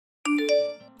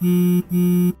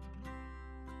Hey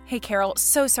Carol,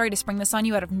 so sorry to spring this on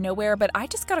you out of nowhere, but I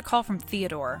just got a call from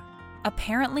Theodore.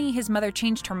 Apparently, his mother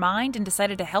changed her mind and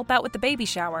decided to help out with the baby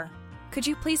shower. Could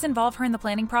you please involve her in the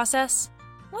planning process?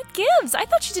 What gives? I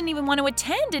thought she didn't even want to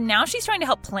attend, and now she's trying to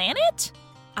help plan it?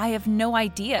 I have no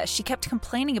idea. She kept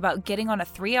complaining about getting on a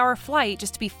 3-hour flight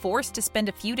just to be forced to spend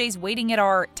a few days waiting at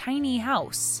our tiny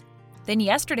house. Then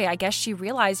yesterday, I guess she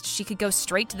realized she could go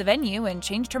straight to the venue and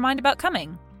changed her mind about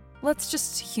coming. Let's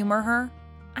just humor her.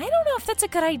 I don't know if that's a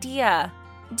good idea.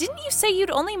 Didn't you say you'd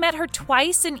only met her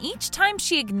twice and each time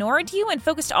she ignored you and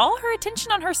focused all her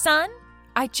attention on her son?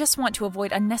 I just want to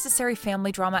avoid unnecessary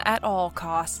family drama at all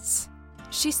costs.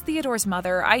 She's Theodore's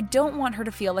mother. I don't want her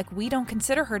to feel like we don't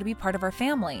consider her to be part of our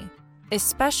family,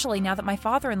 especially now that my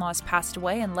father-in-law has passed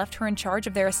away and left her in charge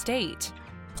of their estate.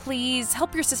 Please,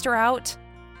 help your sister out.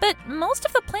 But most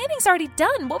of the planning's already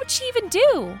done. What would she even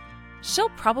do? She'll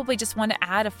probably just want to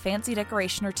add a fancy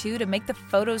decoration or two to make the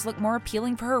photos look more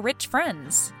appealing for her rich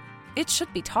friends. It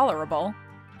should be tolerable.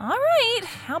 All right,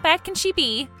 how bad can she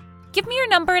be? Give me your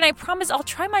number and I promise I'll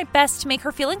try my best to make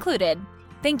her feel included.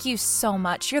 Thank you so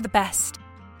much. You're the best.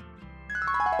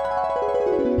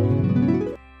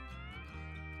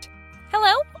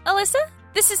 Hello, Alyssa?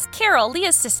 This is Carol,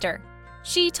 Leah's sister.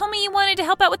 She told me you wanted to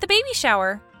help out with the baby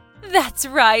shower. That's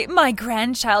right, my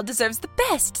grandchild deserves the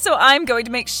best, so I'm going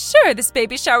to make sure this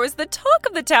baby shower is the talk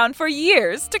of the town for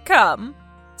years to come.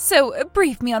 So,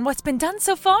 brief me on what's been done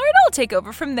so far and I'll take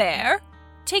over from there.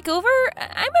 Take over?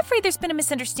 I'm afraid there's been a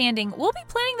misunderstanding. We'll be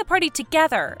planning the party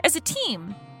together, as a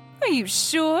team. Are you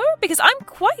sure? Because I'm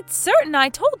quite certain I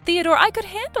told Theodore I could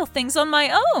handle things on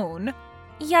my own.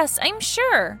 Yes, I'm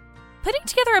sure. Putting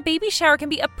together a baby shower can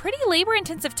be a pretty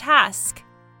labor-intensive task.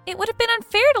 It would have been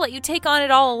unfair to let you take on it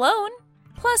all alone.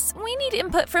 Plus, we need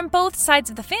input from both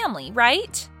sides of the family,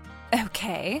 right?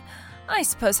 Okay, I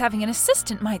suppose having an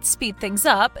assistant might speed things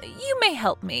up. You may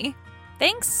help me.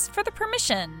 Thanks for the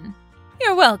permission.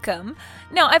 You're welcome.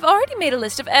 Now, I've already made a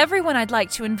list of everyone I'd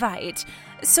like to invite.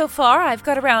 So far, I've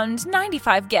got around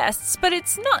 95 guests, but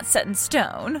it's not set in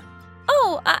stone.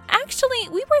 Oh, actually,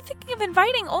 we were thinking of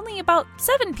inviting only about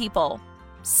 7 people.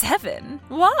 7?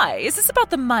 Why? Is this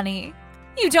about the money?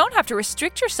 You don't have to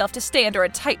restrict yourself to stay under a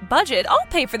tight budget. I'll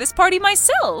pay for this party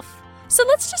myself. So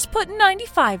let's just put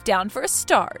 95 down for a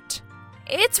start.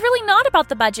 It's really not about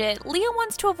the budget. Leah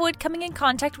wants to avoid coming in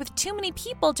contact with too many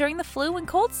people during the flu and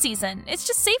cold season. It's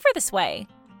just safer this way.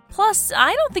 Plus,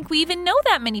 I don't think we even know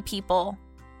that many people.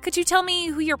 Could you tell me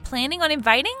who you're planning on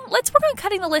inviting? Let's work on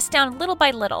cutting the list down little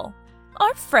by little.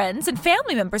 Our friends and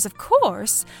family members, of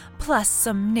course, plus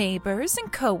some neighbors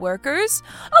and co-workers.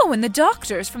 Oh, and the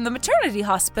doctors from the maternity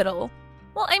hospital.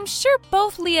 Well, I'm sure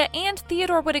both Leah and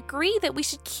Theodore would agree that we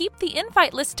should keep the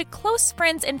invite list to close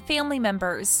friends and family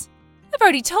members. I've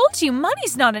already told you,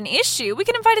 money's not an issue. We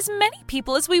can invite as many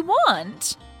people as we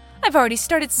want. I've already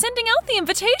started sending out the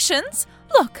invitations.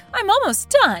 Look, I'm almost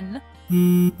done.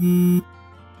 When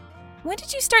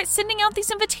did you start sending out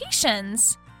these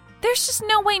invitations? There's just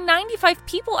no way 95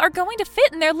 people are going to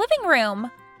fit in their living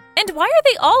room. And why are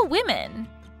they all women?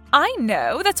 I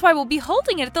know, that's why we'll be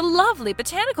holding it at the lovely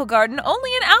botanical garden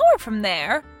only an hour from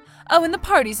there. Oh, and the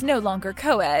party's no longer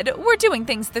co-ed. We're doing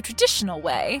things the traditional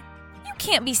way. You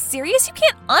can't be serious. You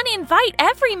can't uninvite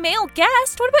every male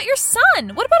guest. What about your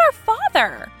son? What about our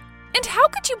father? And how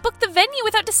could you book the venue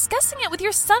without discussing it with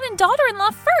your son and daughter-in-law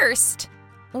first?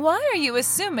 Why are you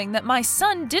assuming that my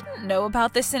son didn't know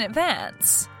about this in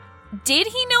advance? Did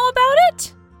he know about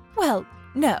it? Well,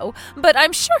 no, but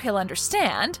I'm sure he'll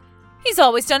understand. He's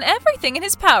always done everything in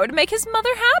his power to make his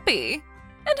mother happy.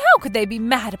 And how could they be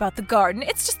mad about the garden?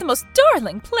 It's just the most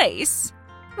darling place.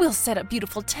 We'll set up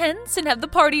beautiful tents and have the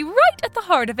party right at the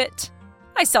heart of it.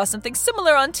 I saw something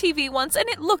similar on TV once and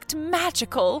it looked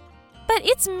magical. But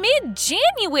it's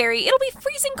mid-January. It'll be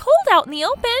freezing cold out in the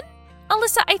open.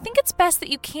 Alyssa, I think it's best that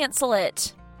you cancel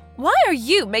it. Why are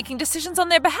you making decisions on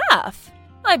their behalf?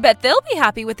 I bet they'll be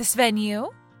happy with this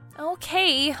venue.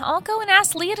 Okay, I'll go and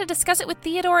ask Leah to discuss it with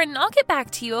Theodore and I'll get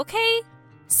back to you, okay?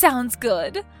 Sounds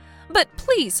good. But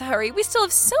please hurry, we still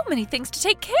have so many things to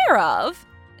take care of.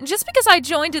 Just because I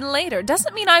joined in later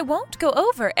doesn't mean I won't go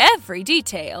over every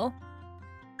detail.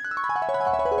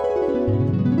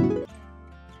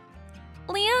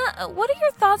 Leah, what are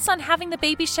your thoughts on having the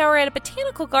baby shower at a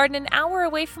botanical garden an hour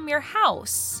away from your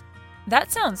house?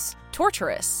 That sounds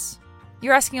torturous.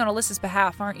 You're asking on Alyssa's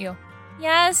behalf, aren't you?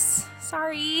 Yes,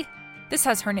 sorry. This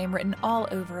has her name written all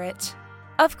over it.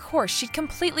 Of course, she'd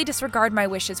completely disregard my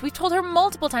wishes. We've told her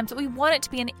multiple times that we want it to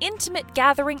be an intimate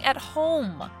gathering at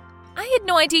home. I had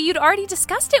no idea you'd already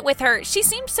discussed it with her. She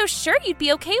seemed so sure you'd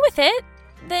be okay with it.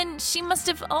 Then she must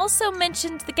have also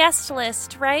mentioned the guest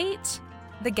list, right?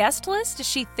 The guest list? Is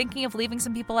she thinking of leaving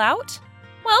some people out?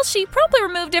 Well, she promptly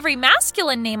removed every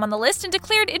masculine name on the list and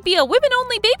declared it'd be a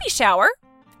women-only baby shower.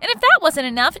 And if that wasn't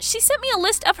enough, she sent me a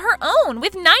list of her own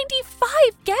with 95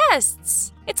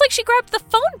 guests. It's like she grabbed the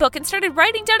phone book and started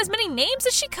writing down as many names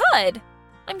as she could.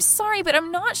 I'm sorry, but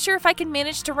I'm not sure if I can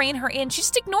manage to rein her in. She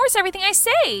just ignores everything I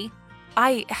say.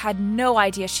 I had no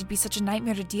idea she'd be such a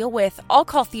nightmare to deal with. I'll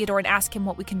call Theodore and ask him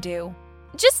what we can do.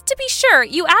 Just to be sure,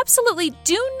 you absolutely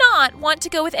do not want to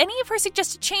go with any of her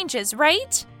suggested changes,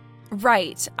 right?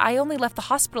 Right. I only left the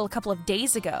hospital a couple of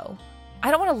days ago. I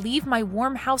don't want to leave my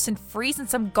warm house and freeze in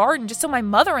some garden just so my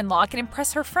mother-in-law can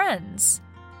impress her friends.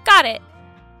 Got it.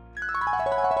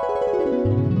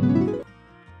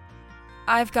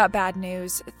 I've got bad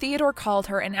news. Theodore called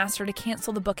her and asked her to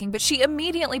cancel the booking, but she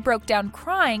immediately broke down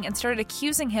crying and started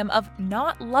accusing him of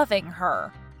not loving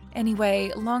her.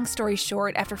 Anyway, long story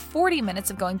short, after 40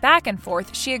 minutes of going back and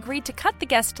forth, she agreed to cut the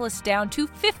guest list down to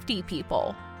 50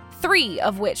 people, 3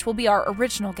 of which will be our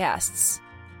original guests.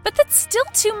 But that's still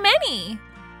too many.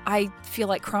 I feel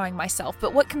like crying myself,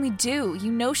 but what can we do?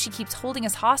 You know she keeps holding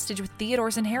us hostage with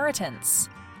Theodore's inheritance.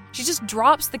 She just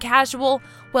drops the casual,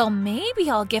 well, maybe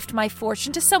I'll gift my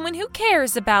fortune to someone who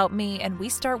cares about me, and we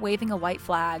start waving a white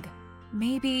flag.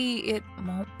 Maybe it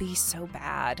won't be so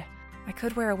bad. I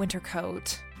could wear a winter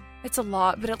coat. It's a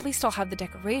lot, but at least I'll have the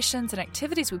decorations and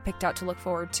activities we picked out to look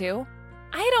forward to.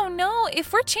 I don't know.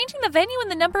 If we're changing the venue and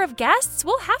the number of guests,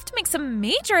 we'll have to make some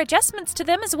major adjustments to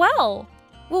them as well.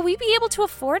 Will we be able to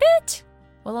afford it?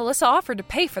 Well, Alyssa offered to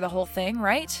pay for the whole thing,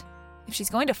 right? If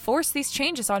she's going to force these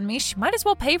changes on me, she might as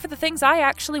well pay for the things I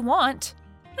actually want.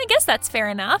 I guess that's fair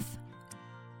enough.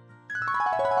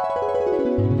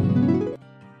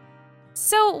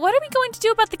 So, what are we going to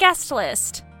do about the guest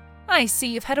list? I see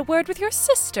you've had a word with your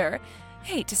sister.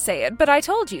 Hate to say it, but I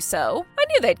told you so. I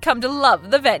knew they'd come to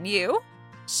love the venue.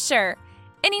 Sure.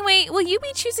 Anyway, will you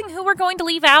be choosing who we're going to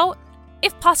leave out?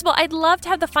 If possible, I'd love to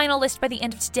have the final list by the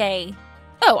end of today.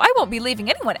 Oh, I won't be leaving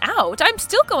anyone out. I'm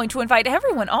still going to invite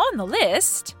everyone on the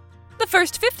list. The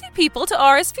first 50 people to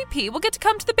RSVP will get to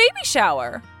come to the baby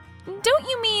shower. Don't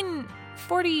you mean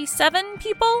 47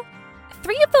 people?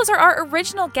 3 of those are our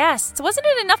original guests. Wasn't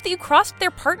it enough that you crossed their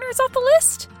partners off the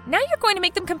list? Now you're going to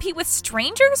make them compete with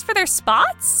strangers for their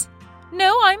spots?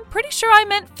 No, I'm pretty sure I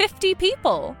meant 50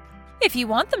 people. If you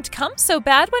want them to come so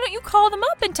bad, why don't you call them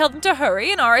up and tell them to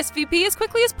hurry and RSVP as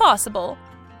quickly as possible?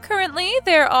 Currently,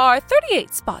 there are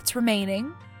 38 spots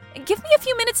remaining. Give me a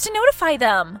few minutes to notify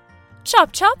them.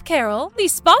 Chop chop, Carol.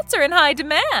 These spots are in high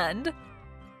demand.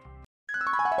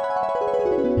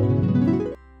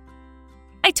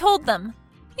 I told them.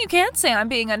 You can't say I'm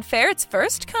being unfair. It's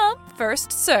first come,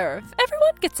 first serve.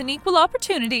 Everyone gets an equal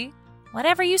opportunity.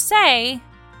 Whatever you say.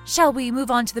 Shall we move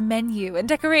on to the menu and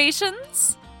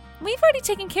decorations? We've already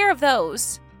taken care of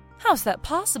those. How's that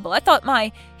possible? I thought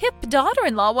my hip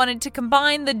daughter-in-law wanted to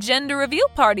combine the gender reveal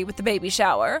party with the baby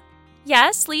shower.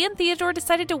 Yes, Leah and Theodore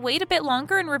decided to wait a bit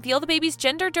longer and reveal the baby's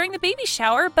gender during the baby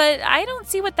shower, but I don't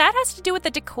see what that has to do with the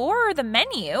decor or the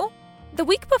menu. The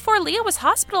week before Leah was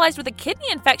hospitalized with a kidney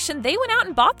infection, they went out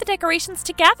and bought the decorations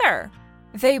together.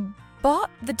 They bought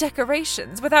the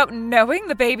decorations without knowing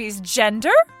the baby's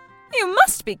gender? You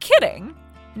must be kidding.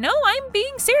 No, I'm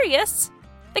being serious.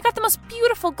 They got the most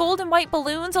beautiful gold and white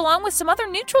balloons along with some other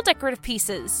neutral decorative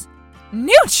pieces.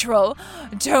 Neutral?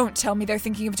 Don't tell me they're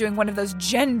thinking of doing one of those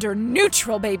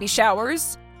gender-neutral baby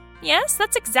showers. Yes,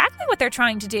 that's exactly what they're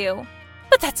trying to do.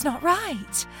 But that's not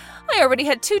right. I already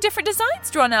had 2 different designs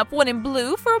drawn up, one in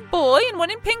blue for a boy and one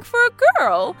in pink for a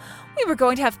girl. We were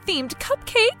going to have themed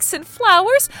cupcakes and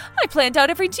flowers. I planned out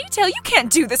every detail. You can't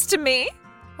do this to me.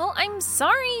 Well, I'm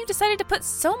sorry you decided to put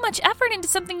so much effort into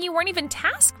something you weren't even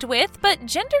tasked with, but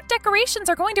gendered decorations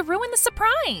are going to ruin the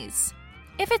surprise.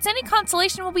 If it's any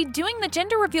consolation, we'll be doing the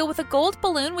gender reveal with a gold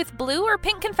balloon with blue or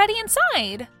pink confetti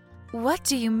inside. What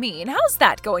do you mean? How's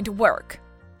that going to work?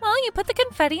 Well, you put the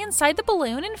confetti inside the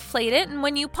balloon, inflate it, and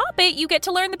when you pop it, you get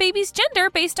to learn the baby's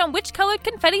gender based on which colored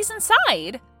confetti's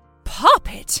inside.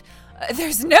 Pop it?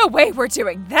 There's no way we're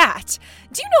doing that.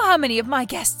 Do you know how many of my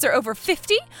guests are over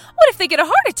 50? What if they get a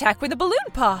heart attack when the balloon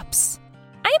pops?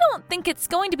 I don't think it's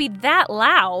going to be that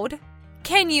loud.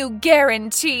 Can you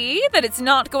guarantee that it's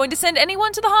not going to send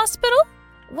anyone to the hospital?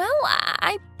 Well,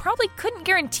 I probably couldn't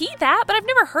guarantee that, but I've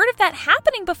never heard of that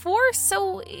happening before,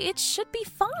 so it should be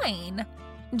fine.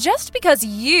 Just because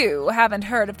you haven't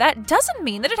heard of that doesn't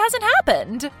mean that it hasn't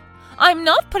happened. I'm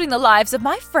not putting the lives of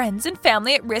my friends and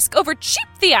family at risk over cheap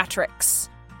theatrics.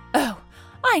 Oh,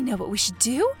 I know what we should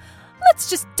do. Let's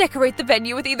just decorate the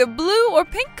venue with either blue or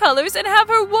pink colors and have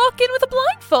her walk in with a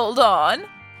blindfold on.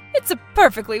 It's a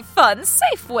perfectly fun,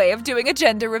 safe way of doing a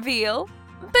gender reveal.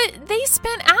 But they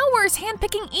spent hours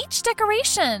handpicking each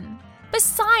decoration.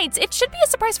 Besides, it should be a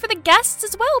surprise for the guests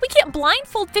as well. We can't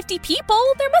blindfold 50 people.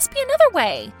 There must be another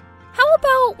way. How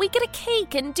about we get a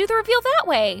cake and do the reveal that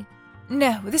way?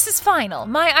 No, this is final.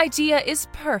 My idea is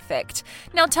perfect.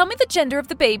 Now tell me the gender of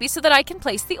the baby so that I can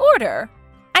place the order.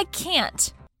 I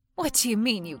can't. What do you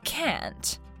mean you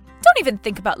can't? Don't even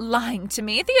think about lying to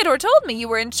me. Theodore told me you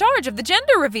were in charge of the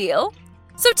gender reveal.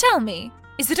 So tell me,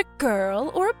 is it a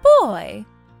girl or a boy?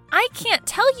 I can't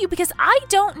tell you because I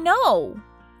don't know.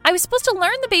 I was supposed to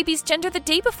learn the baby's gender the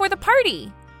day before the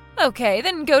party. Okay,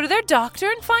 then go to their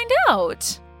doctor and find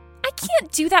out. I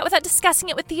can't do that without discussing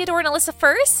it with Theodore and Alyssa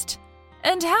first.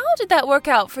 And how did that work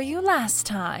out for you last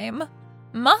time?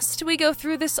 Must we go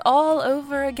through this all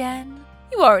over again?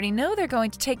 You already know they're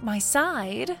going to take my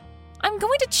side. I'm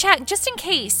going to check just in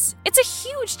case. It's a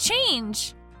huge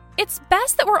change. It's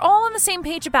best that we're all on the same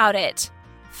page about it.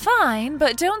 Fine,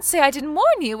 but don't say I didn't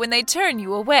warn you when they turn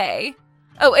you away.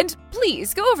 Oh, and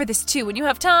please go over this too when you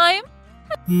have time.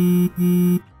 I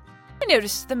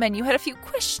noticed the menu had a few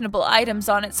questionable items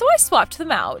on it, so I swapped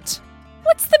them out.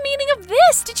 What's the meaning of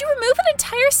this? Did you remove an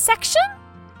entire section?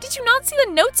 Did you not see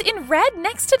the notes in red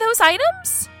next to those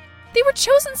items? They were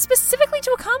chosen specifically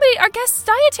to accommodate our guests'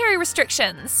 dietary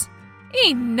restrictions.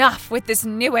 Enough with this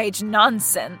new age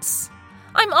nonsense.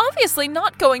 I'm obviously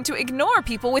not going to ignore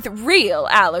people with real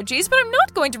allergies, but I'm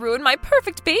not going to ruin my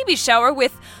perfect baby shower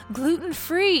with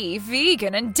gluten-free,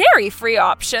 vegan, and dairy-free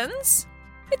options.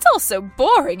 It's all so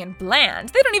boring and bland.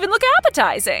 They don't even look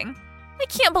appetizing. I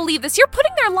can't believe this. You're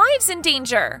putting their lives in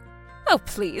danger. Oh,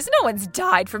 please. No one's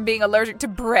died from being allergic to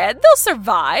bread. They'll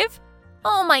survive.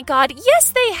 Oh my God.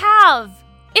 Yes, they have.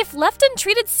 If left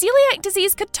untreated, celiac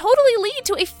disease could totally lead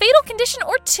to a fatal condition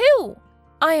or two.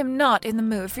 I am not in the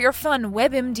mood for your fun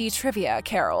WebMD trivia,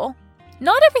 Carol.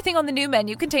 Not everything on the new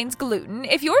menu contains gluten.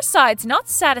 If your side's not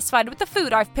satisfied with the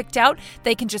food I've picked out,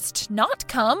 they can just not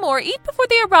come or eat before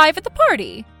they arrive at the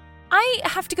party. I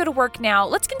have to go to work now.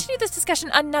 Let's continue this discussion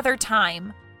another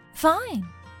time. Fine.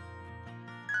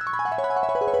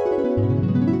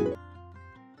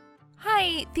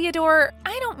 Hi, Theodore.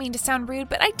 I don't mean to sound rude,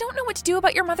 but I don't know what to do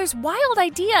about your mother's wild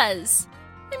ideas.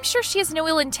 I'm sure she has no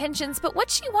ill intentions, but what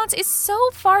she wants is so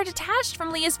far detached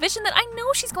from Leah's vision that I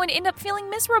know she's going to end up feeling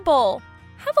miserable.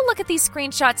 Have a look at these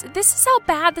screenshots. This is how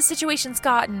bad the situation's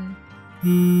gotten.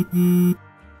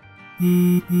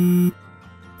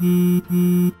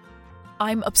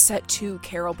 I'm upset too,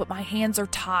 Carol, but my hands are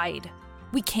tied.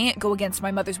 We can't go against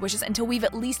my mother's wishes until we've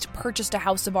at least purchased a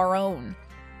house of our own.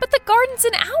 But the garden's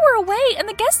an hour away, and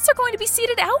the guests are going to be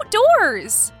seated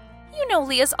outdoors. You know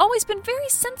Leah's always been very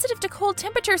sensitive to cold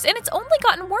temperatures, and it's only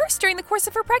gotten worse during the course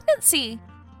of her pregnancy.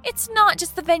 It's not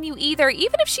just the venue either.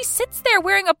 Even if she sits there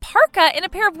wearing a parka and a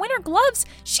pair of winter gloves,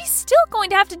 she's still going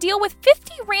to have to deal with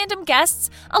 50 random guests,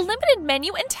 a limited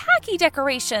menu, and tacky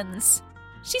decorations.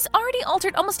 She's already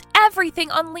altered almost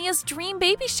everything on Leah's dream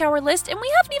baby shower list, and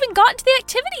we haven't even gotten to the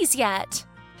activities yet.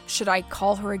 Should I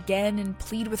call her again and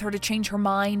plead with her to change her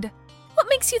mind? What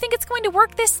makes you think it's going to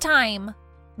work this time?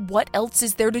 What else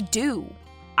is there to do?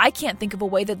 I can't think of a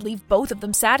way that'd leave both of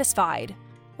them satisfied.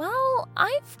 Well,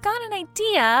 I've got an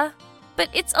idea, but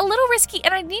it's a little risky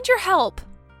and I need your help.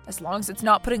 As long as it's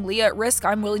not putting Leah at risk,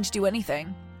 I'm willing to do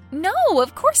anything. No,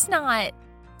 of course not.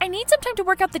 I need some time to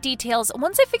work out the details.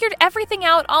 Once I figured everything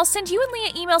out, I'll send you and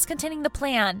Leah emails containing the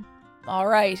plan. All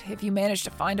right, if you manage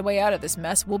to find a way out of this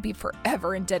mess, we'll be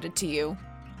forever indebted to you.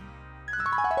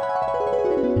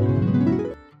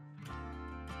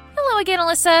 Hello again,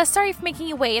 Alyssa. Sorry for making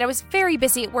you wait. I was very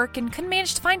busy at work and couldn't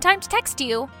manage to find time to text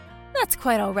you. That's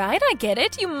quite all right, I get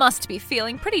it. You must be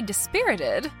feeling pretty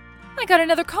dispirited. I got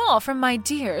another call from my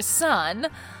dear son.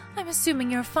 I'm assuming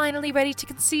you're finally ready to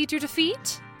concede your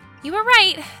defeat? You were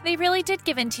right. They really did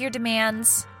give in to your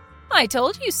demands. I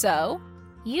told you so.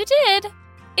 You did.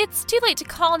 It's too late to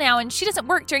call now, and she doesn't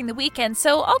work during the weekend,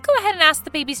 so I'll go ahead and ask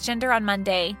the baby's gender on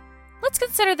Monday. Let's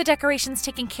consider the decorations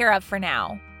taken care of for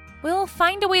now. We'll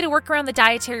find a way to work around the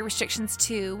dietary restrictions,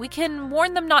 too. We can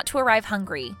warn them not to arrive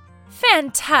hungry.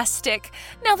 Fantastic!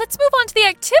 Now let's move on to the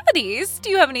activities. Do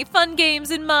you have any fun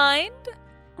games in mind?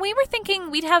 We were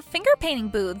thinking we'd have finger painting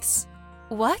booths.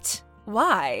 What?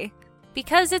 Why?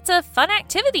 Because it's a fun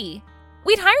activity.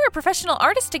 We'd hire a professional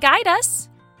artist to guide us.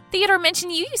 Theodore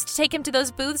mentioned you used to take him to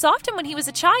those booths often when he was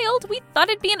a child. We thought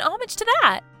it'd be an homage to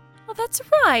that. Well, that's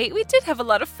right. We did have a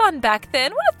lot of fun back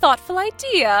then. What a thoughtful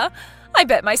idea. I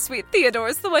bet my sweet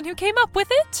Theodore's the one who came up with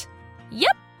it.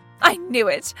 Yep. I knew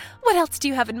it. What else do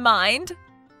you have in mind?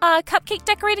 A cupcake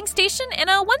decorating station and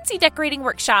a onesie decorating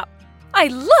workshop. I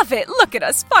love it! Look at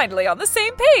us, finally on the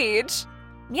same page!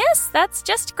 Yes, that's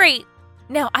just great.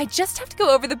 Now, I just have to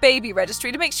go over the baby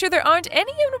registry to make sure there aren't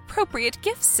any inappropriate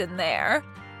gifts in there.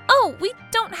 Oh, we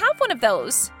don't have one of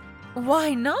those.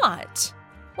 Why not?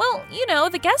 Well,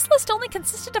 the guest list only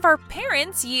consisted of our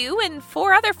parents, you, and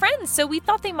 4 other friends, so we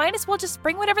thought they might as well just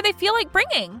bring whatever they feel like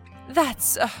bringing.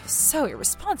 That's so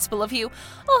irresponsible of you.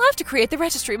 I'll have to create the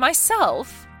registry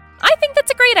myself. I think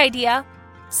that's a great idea.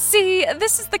 See,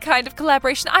 this is the kind of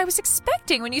collaboration I was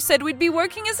expecting when you said we'd be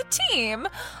working as a team.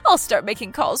 I'll start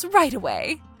making calls right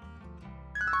away.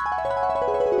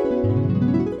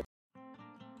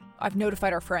 I've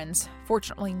notified our friends.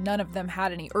 Fortunately, none of them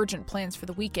had any urgent plans for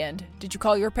the weekend. Did you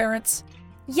call your parents?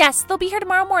 Yes, they'll be here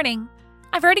tomorrow morning.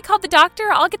 I've already called the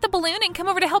doctor. I'll get the balloon and come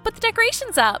over to help put the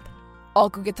decorations up. I'll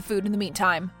go get the food in the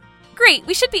meantime. Great,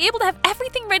 we should be able to have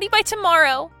everything ready by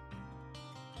tomorrow.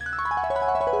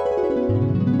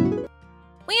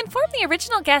 We informed the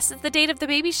original guests that the date of the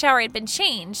baby shower had been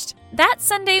changed. That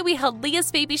Sunday, we held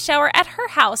Leah's baby shower at her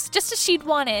house, just as she'd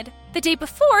wanted. The day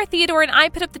before, Theodore and I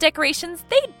put up the decorations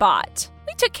they'd bought.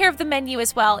 We took care of the menu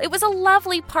as well. It was a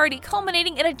lovely party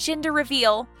culminating in a gender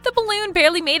reveal. The balloon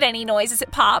barely made any noise as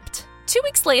it popped. 2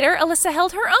 weeks later, Alyssa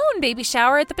held her own baby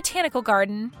shower at the botanical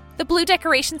garden. The blue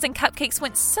decorations and cupcakes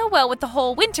went so well with the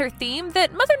whole winter theme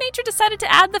that Mother Nature decided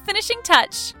to add the finishing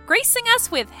touch, gracing us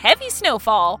with heavy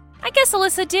snowfall. I guess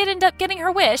Alyssa did end up getting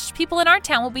her wish. People in our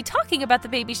town will be talking about the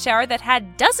baby shower that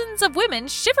had dozens of women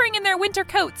shivering in their winter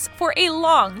coats for a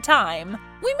long time.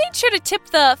 We made sure to tip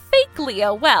the fake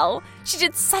Leah well. She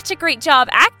did such a great job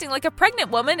acting like a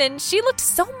pregnant woman, and she looked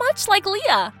so much like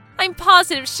Leah. I'm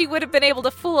positive she would have been able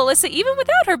to fool Alyssa even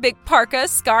without her big parka,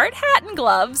 scarf, hat, and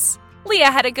gloves.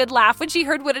 Leah had a good laugh when she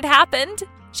heard what had happened.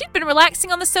 She'd been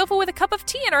relaxing on the sofa with a cup of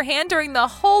tea in her hand during the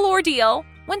whole ordeal.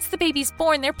 Once the baby's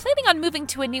born, they're planning on moving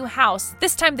to a new house.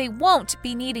 This time they won't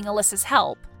be needing Alyssa's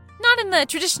help. Not in the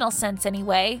traditional sense,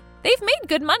 anyway. They've made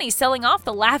good money selling off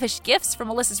the lavish gifts from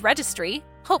Alyssa's registry.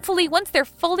 Hopefully, once they're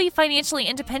fully financially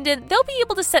independent, they'll be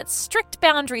able to set strict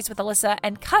boundaries with Alyssa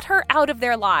and cut her out of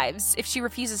their lives if she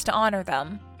refuses to honor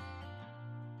them.